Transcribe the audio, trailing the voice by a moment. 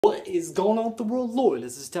What is going on with the world,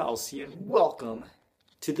 Loyalists? This is Talos here, and welcome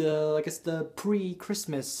to the, I guess, the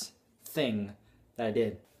pre-Christmas thing that I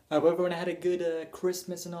did. I hope everyone had a good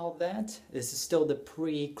Christmas and all that. This is still the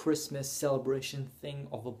pre-Christmas celebration thing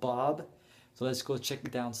of a Bob. So let's go check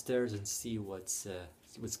downstairs and see what's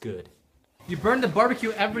good. You burn the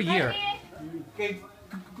barbecue every year. Okay,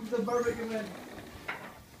 cook the barbecue, man.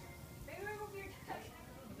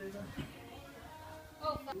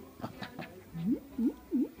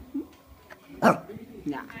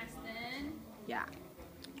 Yeah. Yeah.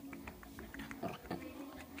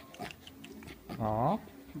 Aww.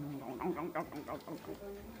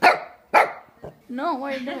 No,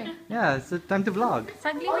 what are you doing? Yeah, it's time to vlog.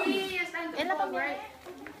 Saglit. Ilan pa ba?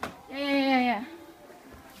 Yeah.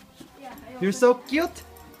 You're so cute.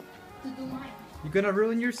 You gonna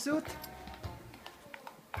ruin your suit?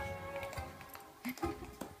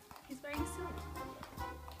 He's wearing suit.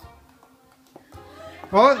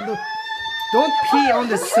 Oh, don't pee on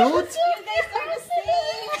the suit. You guys are the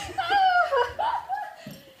same.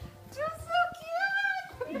 You're so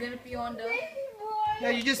cute. You're gonna pee on the baby boy. Yeah,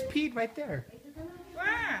 you just peed right there.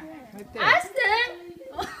 Where? Right there. Aston.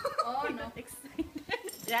 Oh, not excited.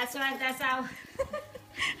 That's why. That's how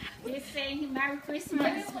he's saying Merry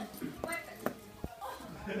Christmas.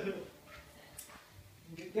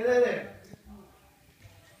 Get out of there.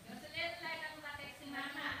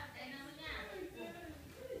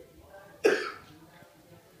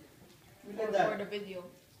 Look at For that. the video.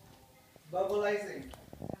 Bubbleizing.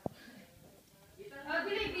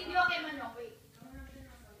 Video kay Manong. Wait.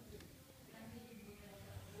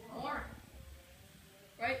 More.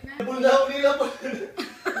 Right, man? Buldaw nila po.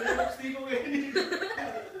 Lipstick ko ngayon.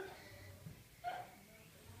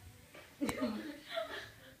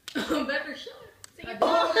 Better show. Sige.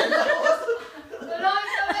 Tulong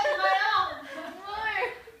sa Manong. More.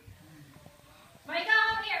 Micah,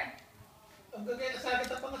 come here. Ang kagaya sa akin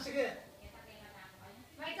tapang sige.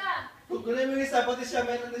 Micah. Kung kunin mo yung isa, pati siya,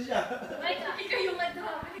 meron na siya. Micah. Ikaw yung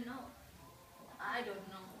madami. No. I don't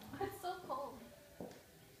know. It's so cold.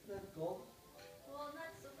 Not cold. Well,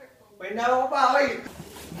 not super cold. Painaw ko pa, oy!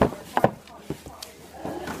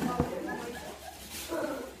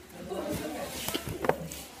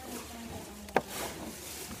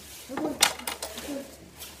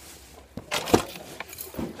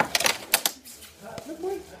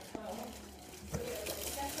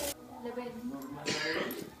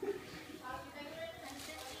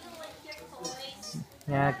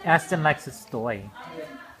 Yeah, Aston likes his toy.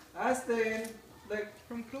 Aston, like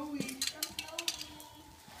from Chloe.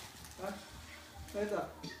 Huh? Ito.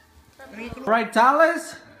 Right,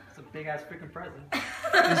 Talos? It's a big ass freaking present.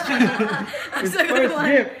 His first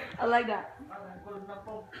gift. I like that.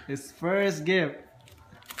 His first gift.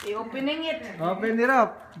 You're opening it. Open it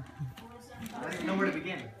up. I don't even know where to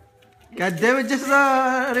begin. God damn it, just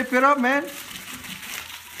rip it up, man.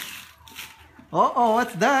 Uh-oh,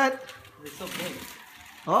 what's that? It's so big.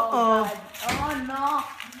 Uh-oh. Oh no.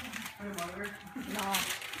 No.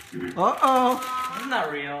 Uh-oh. This is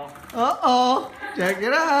not real. Uh-oh. Check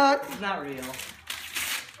it out. This is not real.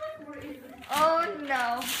 Oh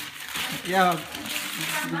no. Yeah.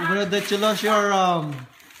 You know that you lost your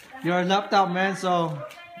laptop, man, so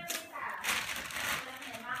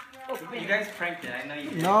You guys pranked it. I know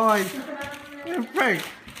you did. no, I Frank.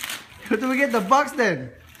 Who do we get the box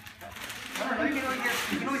then? I don't know. You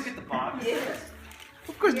can always get the box.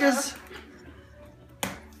 Of course, just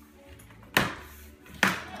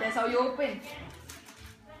That's how you open.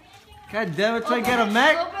 God damn it, try to get a Open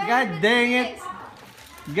Mac. it God with dang this. it.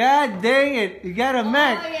 God dang it, you got a Oh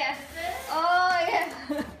Mac. yes. Oh yes.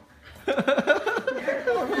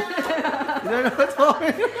 You don't know what's going on.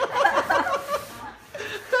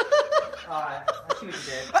 I see what you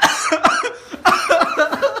did.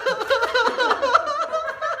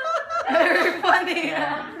 Very funny.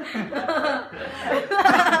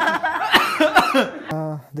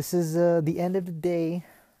 This is the end of the day,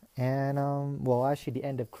 and well, actually the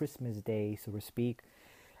end of Christmas Day, so to speak.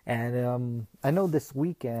 And I know this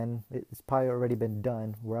weekend it's probably already been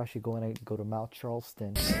done. We're actually going to go to Mount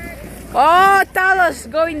Charleston. Oh, Talos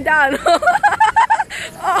going down.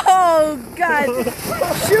 Oh God.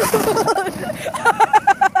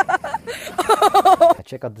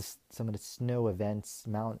 Check out some of the snow events,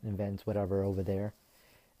 mountain events, whatever over there.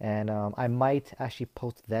 And I might actually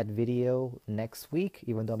post that video next week,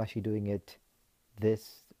 even though I'm actually doing it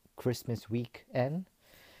this Christmas weekend.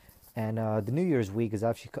 And the New Year's week is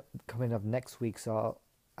actually coming up next week, so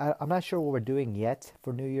I'm not sure what we're doing yet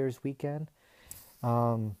for New Year's weekend,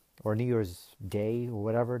 or New Year's Day, or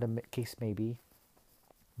whatever the case may be.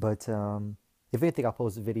 But if anything, I'll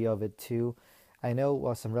post a video of it too. I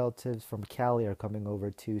know some relatives from Cali are coming over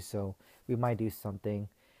too, so we might do something.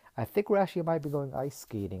 I think we actually might be going ice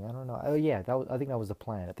skating. I don't know. Oh yeah, I think that was the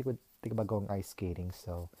plan. I think we're thinking about going ice skating.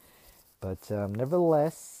 So, but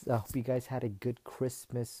nevertheless, I hope you guys had a good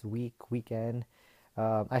Christmas weekend.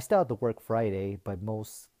 I still have to work Friday, but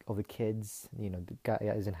most of the kids, the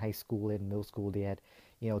guys in high school and middle school, they had,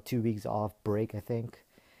 2 weeks off break, I think.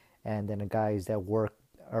 And then the guys that work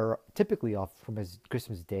are typically off from his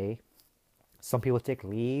Christmas Day. Some people take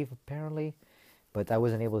leave apparently, but I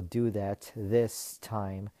wasn't able to do that this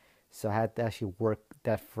time, so I had to actually work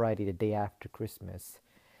that Friday, the day after Christmas.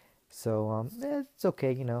 So it's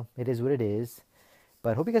okay, it is what it is.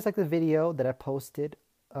 But hope you guys like the video that I posted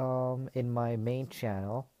in my main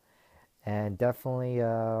channel, and definitely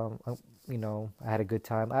I had a good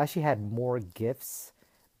time. I actually had more gifts,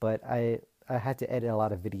 but I had to edit a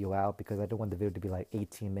lot of video out because I don't want the video to be like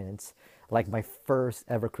 18 minutes, like my first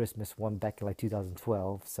ever Christmas one back in like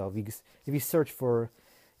 2012. So if you search for,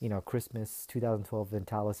 Christmas 2012 in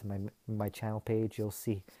Talos in my channel page, you'll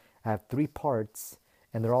see I have 3 parts,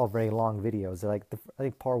 and they're all very long videos. They're like I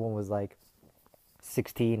think part 1 was like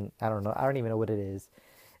 16. I don't know. I don't even know what it is.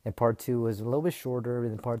 And part 2 was a little bit shorter,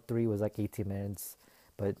 and then part 3 was like 18 minutes.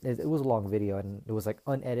 But it was a long video, and it was like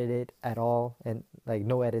unedited at all, and like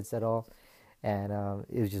no edits at all. And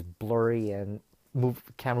it was just blurry and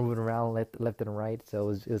camera moving around left and right, so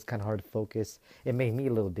it was kind of hard to focus. It made me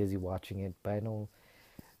a little dizzy watching it, but I know.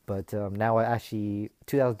 But now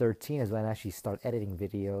 2013 is when I actually start editing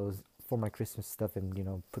videos for my Christmas stuff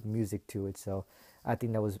and put music to it. So I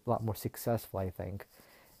think that was a lot more successful, I think.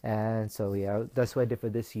 And so yeah, that's what I did for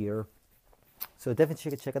this year. So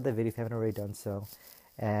definitely check out the video if you haven't already done so.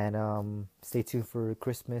 And stay tuned for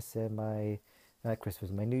Christmas and my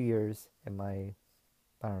New Year's and my,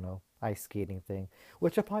 I don't know, ice skating thing,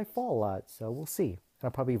 which I'll probably fall a lot, so we'll see. And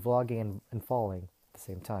I'll probably be vlogging and falling at the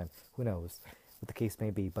same time. Who knows what the case may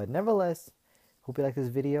be. But nevertheless, hope you like this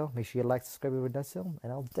video. Make sure you like, subscribe if you've done so,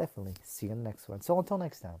 and I'll definitely see you in the next one. So until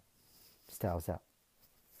next time, Talos out.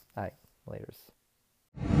 Alright, laters.